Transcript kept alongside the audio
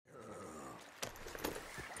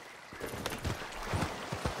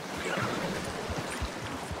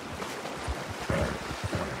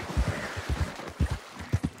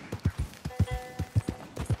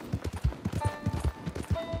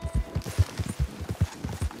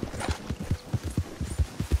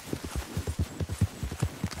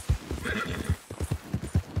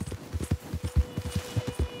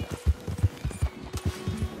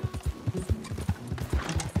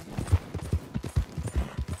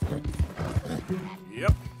Yep.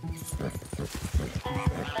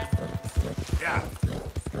 Yeah.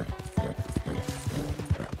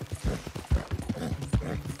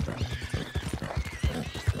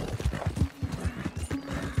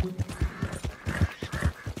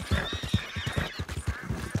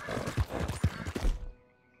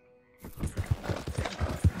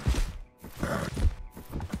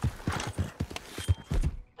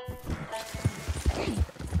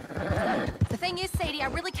 I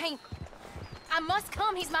really can't. I must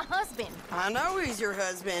come. He's my husband. I know he's your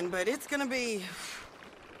husband, but it's gonna be...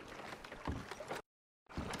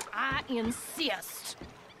 I insist.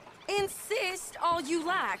 Insist all you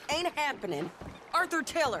like. Ain't happening. Arthur,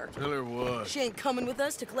 tell her. Tell her what? She ain't coming with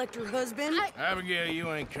us to collect her husband. Abigail,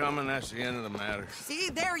 you ain't coming. That's the end of the matter. See,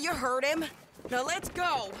 there you heard him. Now let's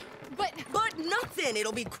go. But nothing.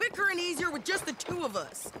 It'll be quicker and easier with just the two of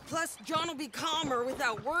us. Plus, John will be calmer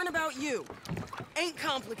without worrying about you. Ain't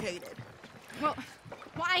complicated. Well,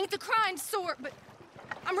 I ain't the crying sort, but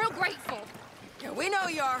I'm real grateful. Yeah, we know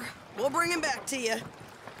you are. We'll bring him back to you.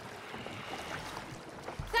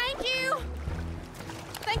 Thank you.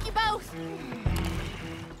 Thank you both.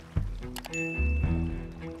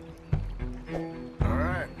 All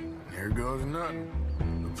right, here goes nothing.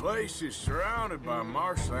 The place is surrounded by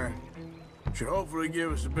marshland. Should hopefully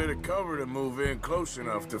give us a bit of cover to move in close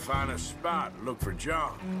enough to find a spot and look for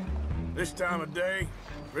John. This time of day,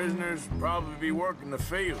 prisoners will probably be working the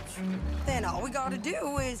fields. Then all we gotta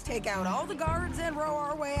do is take out all the guards and row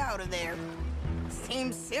our way out of there.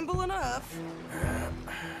 Seems simple enough.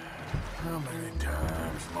 How many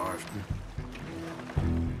times, Marston?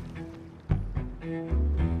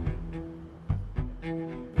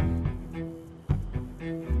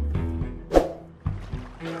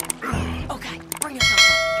 Okay, bring us up.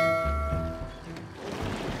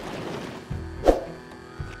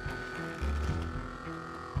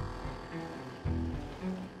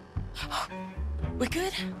 We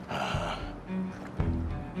good?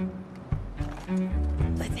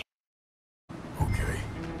 Let's... Okay.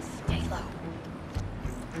 Stay low.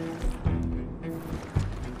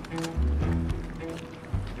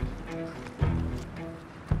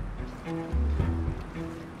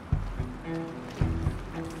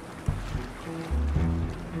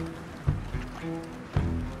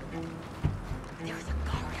 There's a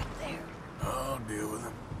guard up there. I'll deal with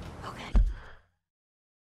him. Okay.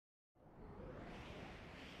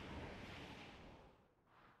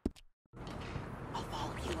 I'll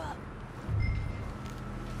follow you up.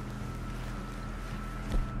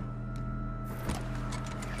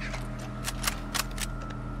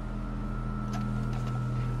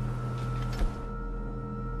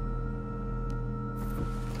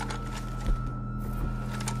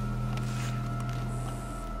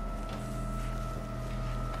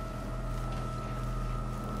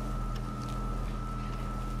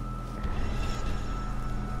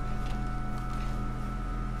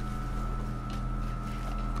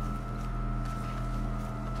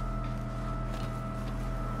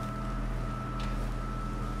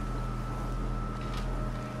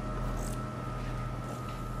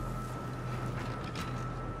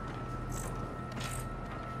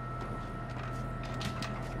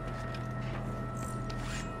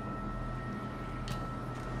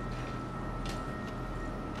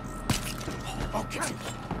 Okay,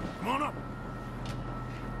 come on up.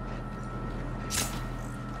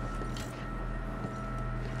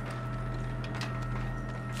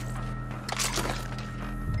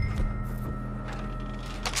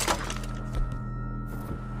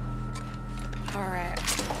 All right.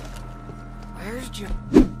 Where's Joe?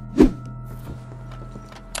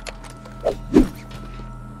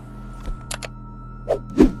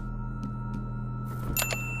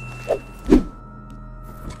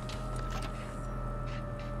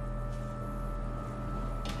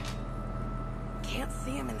 Can't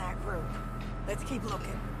see him in that group. Let's keep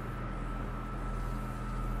looking.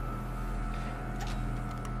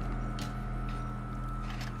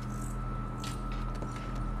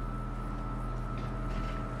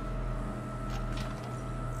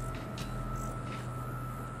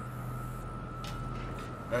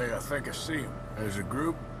 Hey, I think I see him. There's a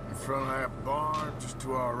group in front of that barn just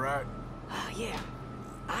to our right. Ah, yeah.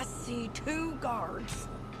 I see 2 guards.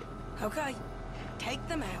 Okay, take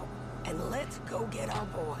them out, and let's go get our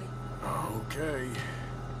boy. Okay.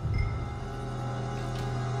 Nice.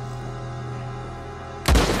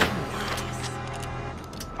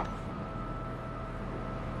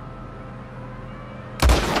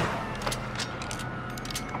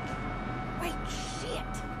 Wait, shit!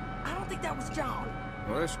 I don't think that was John.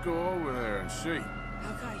 Let's go over there and see.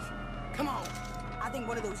 Okay, come on. I think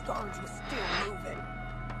one of those guards was still moving.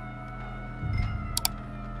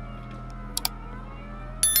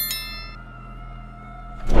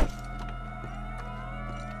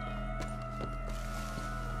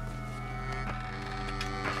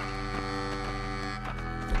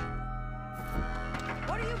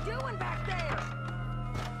 you doing back there?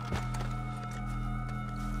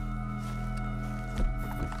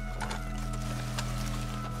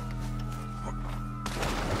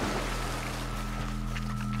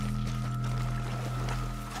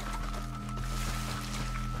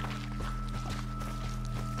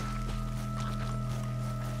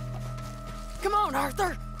 Come on,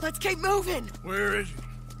 Arthur. Let's keep moving. Where is he?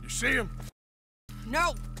 You see him?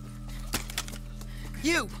 No.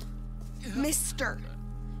 You. Mister.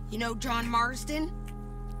 You know John Marston?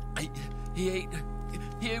 He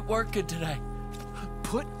ain't working today.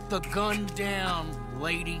 Put the gun down,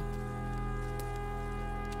 lady.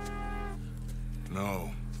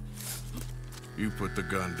 No. You put the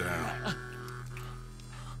gun down.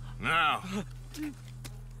 Now.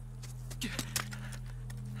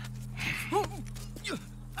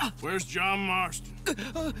 Where's John Marston?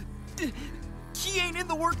 He ain't in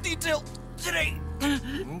the work detail today.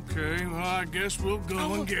 Okay, well, I guess we'll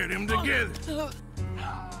go and get him together.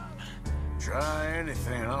 Try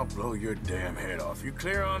anything, I'll blow your damn head off. You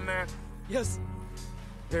clear on that? Yes.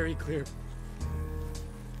 Very clear.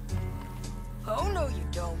 Oh, no, you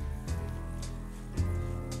don't.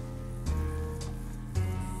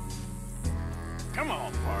 Come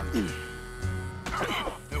on, partner.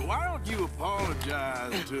 Now, why don't you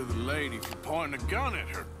apologize to the lady for pointing a gun at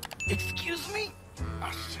her? Excuse me?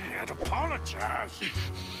 I said apologize.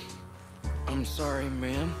 I'm sorry,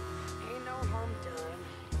 ma'am. Ain't no harm done.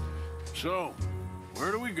 So,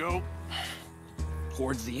 where do we go?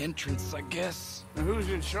 Towards the entrance, I guess. Now, who's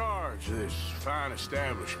in charge of this fine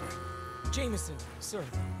establishment? Jameson, sir.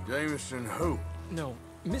 Jameson who? No,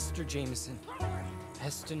 Mr. Jameson.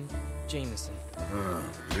 Heston Jameson.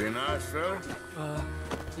 Is he a nice fella?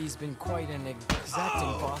 He's been quite an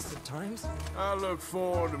exacting boss at times. I look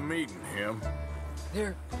forward to meeting him.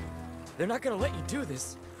 They're not gonna let you do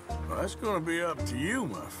this. Well, that's gonna be up to you,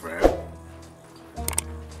 my friend.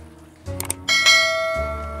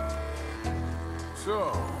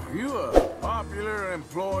 So, you a popular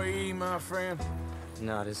employee, my friend?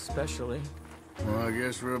 Not especially. Well, I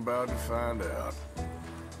guess we're about to find out.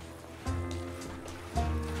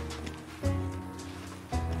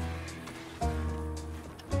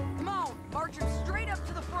 Come on, march him straight up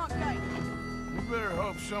to the front gate. You better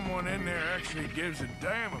hope someone in there actually gives a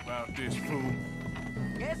damn about this fool.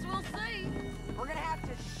 Guess we'll see. We're gonna have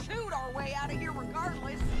to shoot our way out of here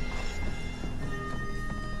regardless.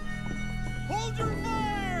 Hold your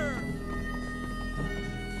fire!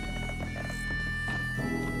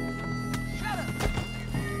 Shut up.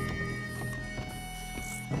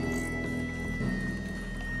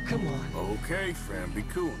 Come on. Okay, friend, be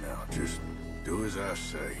cool now. Just do as I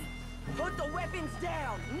say. Put the weapons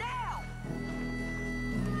down, now!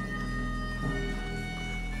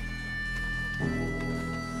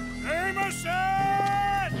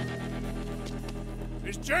 Jameson!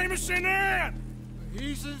 Is Jameson in?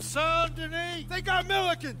 He's in Saint Denis. They got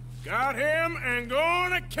Milliken. Got him and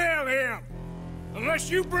gonna kill him. Unless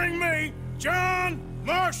you bring me John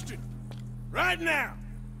Marston. Right now.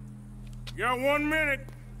 You got 1 minute.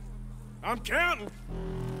 I'm counting.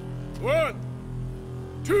 1,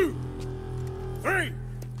 2, 3.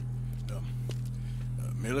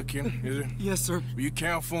 Milliken, is it? Yes, sir. Will you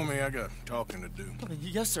count for me? I got talking to do.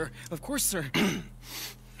 Yes, sir. Of course, sir.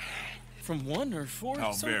 From 1 or 4?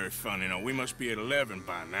 Oh, sir? very funny. No, we must be at 11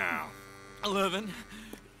 by now. 11,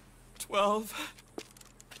 12,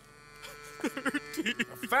 13,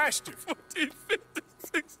 Faster. 14, 15,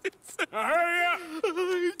 16, 17. Now hurry up!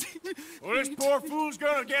 Well, this poor fool's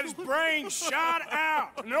gonna get his brains shot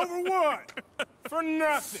out. And over what? For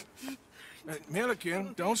nothing.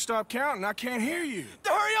 Milliken, don't stop counting. I can't hear you.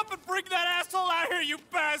 Hurry up and bring that asshole out here, you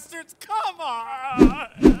bastards! Come on!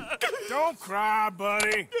 Don't cry,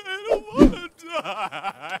 buddy. I don't want to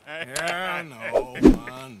die. Yeah, I know.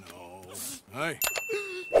 Hey,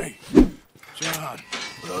 John.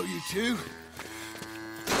 Hello, you two.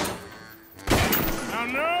 Now,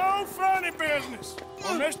 no funny business.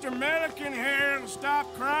 Well, Mr. Milliken here will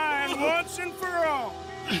stop crying once and for all.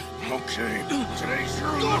 Okay, today's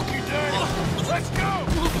your lucky day. Let's go!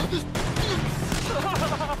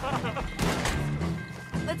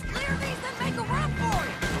 Let's clear these and make a run for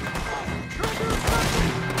it!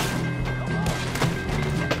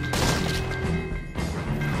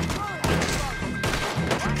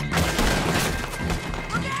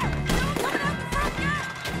 Look out! Someone coming out the front gate!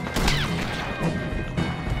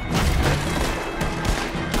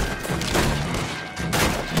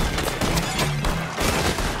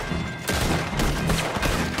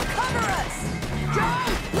 Cover us!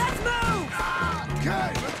 John, let's move! Okay,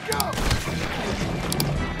 let's go!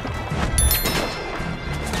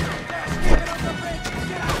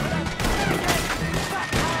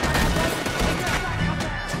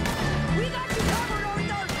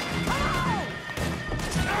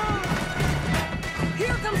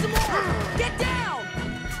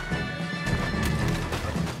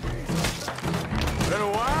 Been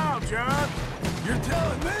a while, John. You're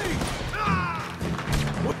telling me?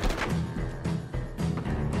 What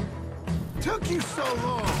took you so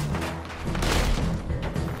long?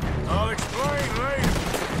 I'll explain later.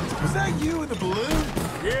 Was that you in the balloon?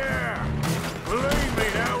 Yeah. Believe me,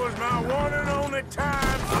 that was my one and only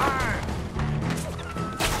time flying.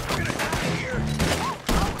 Get us out of here!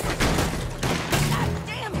 God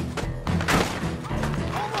damn it!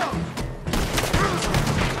 Hold on!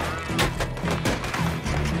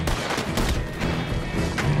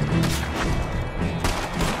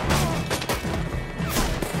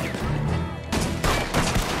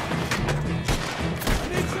 I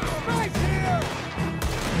need some space here!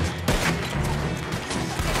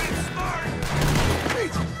 Get smart!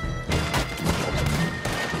 Reach!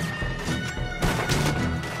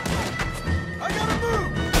 I gotta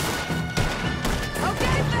move!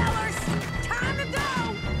 Okay, fellas, time to go!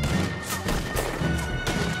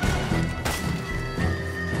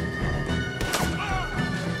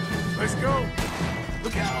 Let's go.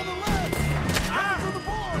 Look out on the left! Coming from the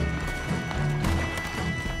board!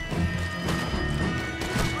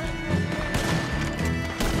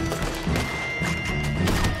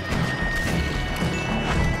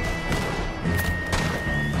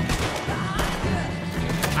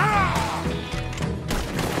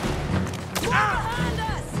 Look behind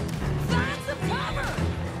us! Find some cover!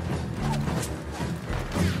 We gotta move! How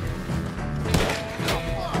we getting out of here? We got a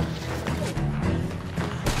boat!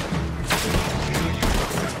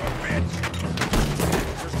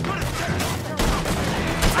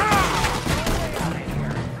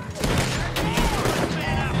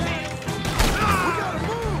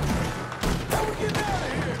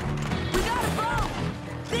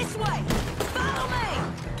 This way! Follow me!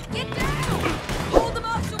 Get down! Hold them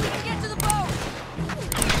up so we can get to the boat!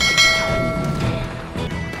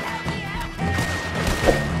 Help me out!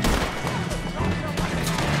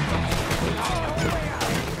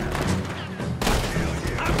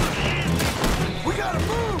 We gotta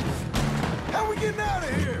move! How we getting out of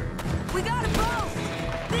here? We got a boat!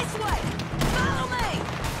 This way! Follow me!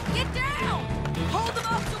 Get down! Hold them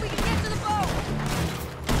up so we can get to the boat!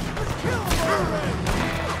 Let's kill them already!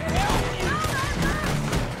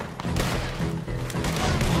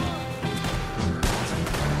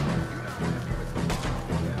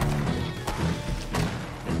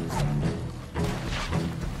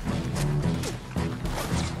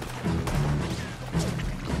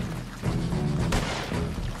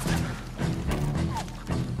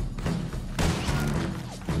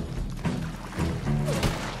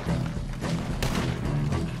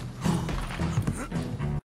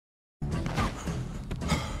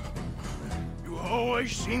 You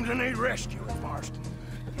always seem to need rescuing, Marston.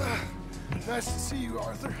 Nice to see you,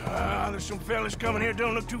 Arthur. There's some fellas coming here.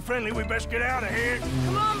 Don't look too friendly. We best get out of here.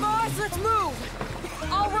 Come on, boys, let's move!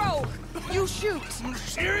 I'll row! You shoot!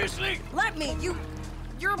 Seriously? Let me,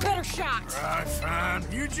 you're a better shot! Right, fine.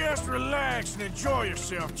 You just relax and enjoy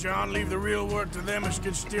yourself, John. Leave the real work to them as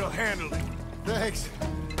can still handle it. Thanks.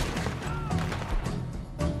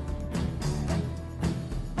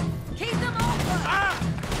 Keep them open!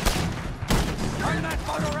 Turn that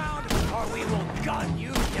boat around, or we will gun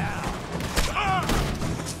you down.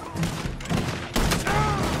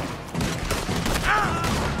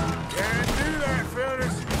 Can't do that,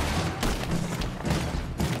 fellas.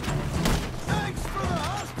 Thanks for the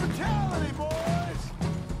hospitality, boys!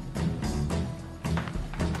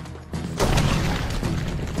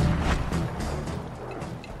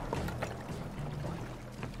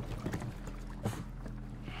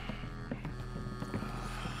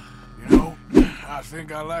 You know, I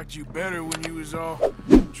think I liked you better when you was all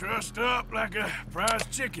trussed up like a prize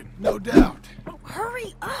chicken. No doubt.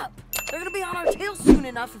 Hurry up! They're gonna be on our tails soon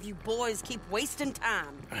enough if you boys keep wasting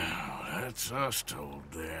time. Oh, that's us told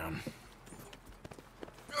them.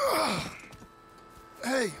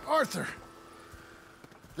 Hey, Arthur.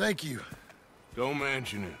 Thank you. Don't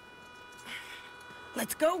mention it.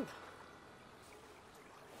 Let's go!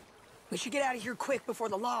 We should get out of here quick before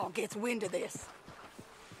the law gets wind of this.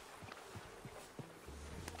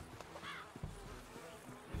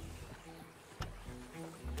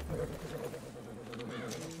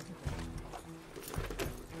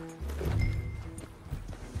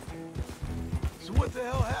 So what the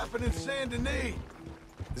hell happened in Saint Denis?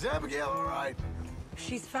 Is Abigail all right?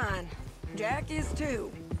 She's fine. Jack is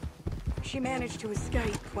too. She managed to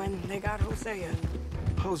escape when they got Hosea.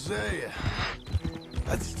 Hosea.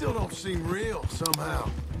 That still don't seem real, somehow.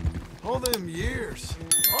 All them years.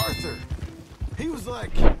 Arthur. He was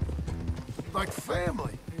like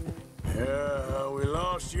family. Yeah, we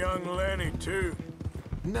lost young Lenny, too.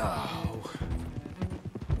 No.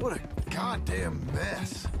 What a goddamn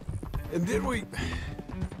mess. And then we...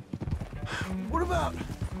 What about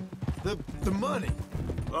the money?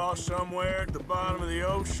 Lost somewhere at the bottom of the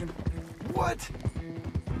ocean. What?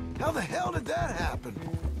 How the hell did that happen?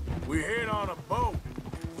 We hit on a boat.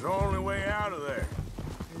 It was the only way out of there.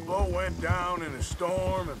 The boat went down in a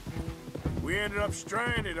storm, and we ended up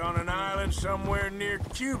stranded on an island somewhere near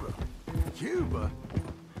Cuba. Cuba?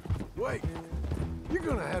 Wait, you're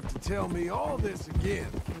gonna have to tell me all this again.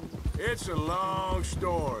 It's a long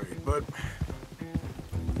story, but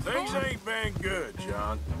things ain't been good,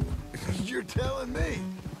 John. You're telling me?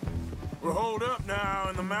 We're holed up now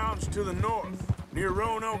in the mountains to the north, near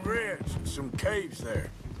Roanoke Ridge, and some caves there.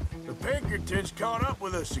 The Pinkertons caught up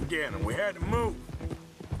with us again, and we had to move.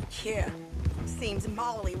 Yeah. Seems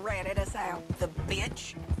Molly ratted us out, the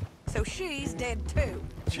bitch. So she's dead too.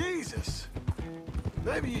 Jesus.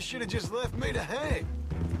 Maybe you should have just left me to hang.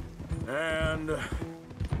 And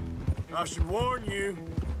I should warn you,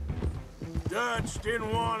 Dutch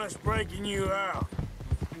didn't want us breaking you out.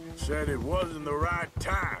 Said it wasn't the right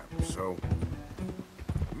time, so...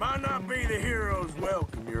 Might not be the hero's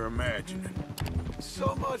welcome you're imagining.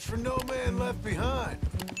 So much for no man left behind.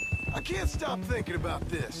 I can't stop thinking about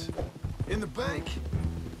this. In the bank,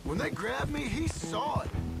 when they grabbed me, he saw it.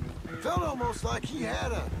 Felt almost like he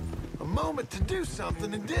had a moment to do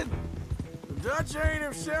something and didn't. Dutch ain't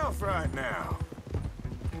himself right now.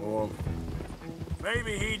 Or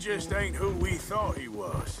maybe he just ain't who we thought he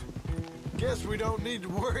was. Guess we don't need to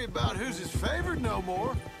worry about who's his favorite no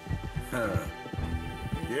more.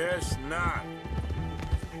 Guess not.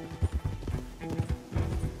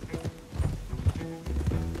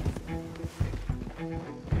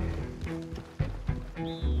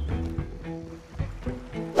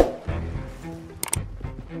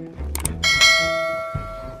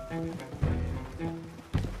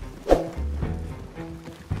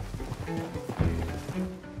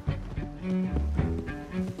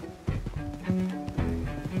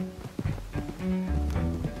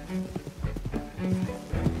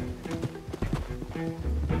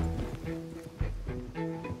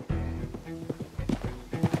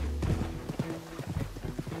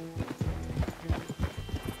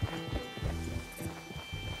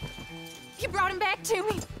 You brought him back to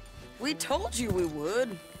me. We told you we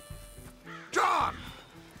would. John!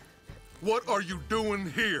 What are you doing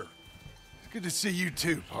here? Good to see you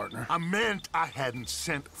too, partner. I meant I hadn't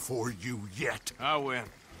sent for you yet. I win.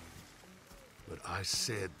 But I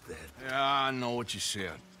said that. Yeah, I know what you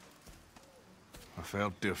said. I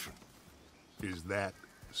felt different. Is that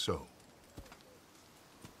so?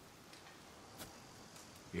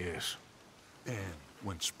 Yes. And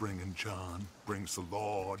when Spring and John brings the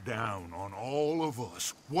law down on all of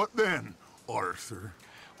us, what then, Arthur?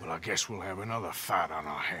 Well, I guess we'll have another fight on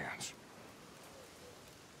our hands.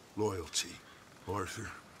 Loyalty, Arthur,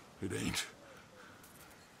 it ain't.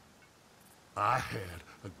 I had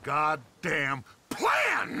a goddamn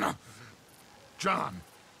plan! John,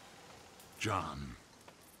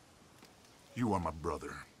 you are my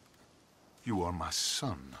brother. You are my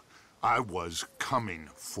son. I was coming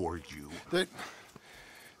for you.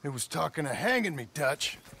 They was talking of hanging me,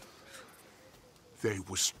 Dutch. They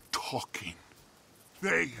was talking.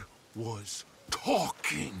 They was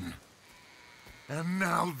talking. And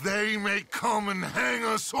now they may come and hang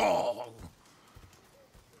us all.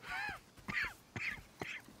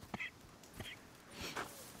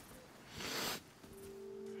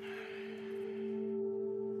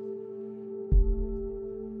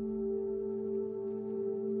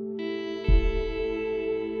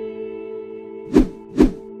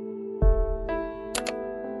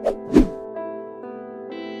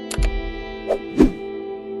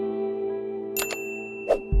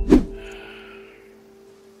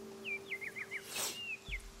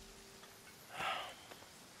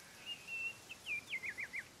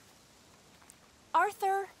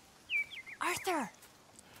 Arthur!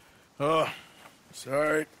 Oh,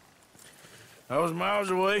 sorry. I was miles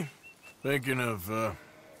away, thinking of, I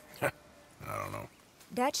don't know.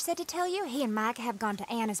 Dutch said to tell you he and Mike have gone to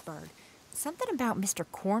Annisburg. Something about Mr.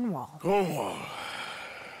 Cornwall. Cornwall.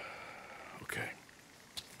 Okay.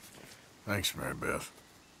 Thanks, Mary Beth.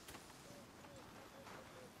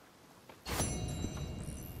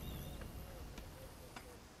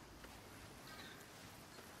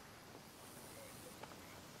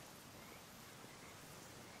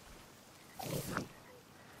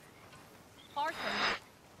 Arthur.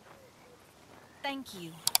 Thank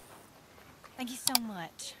you. Thank you so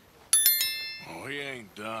much. Oh, he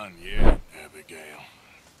ain't done yet, Abigail.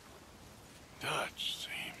 Dutch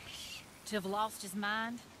seems... To have lost his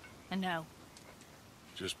mind? And no.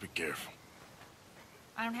 Just be careful.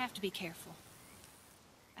 I don't have to be careful.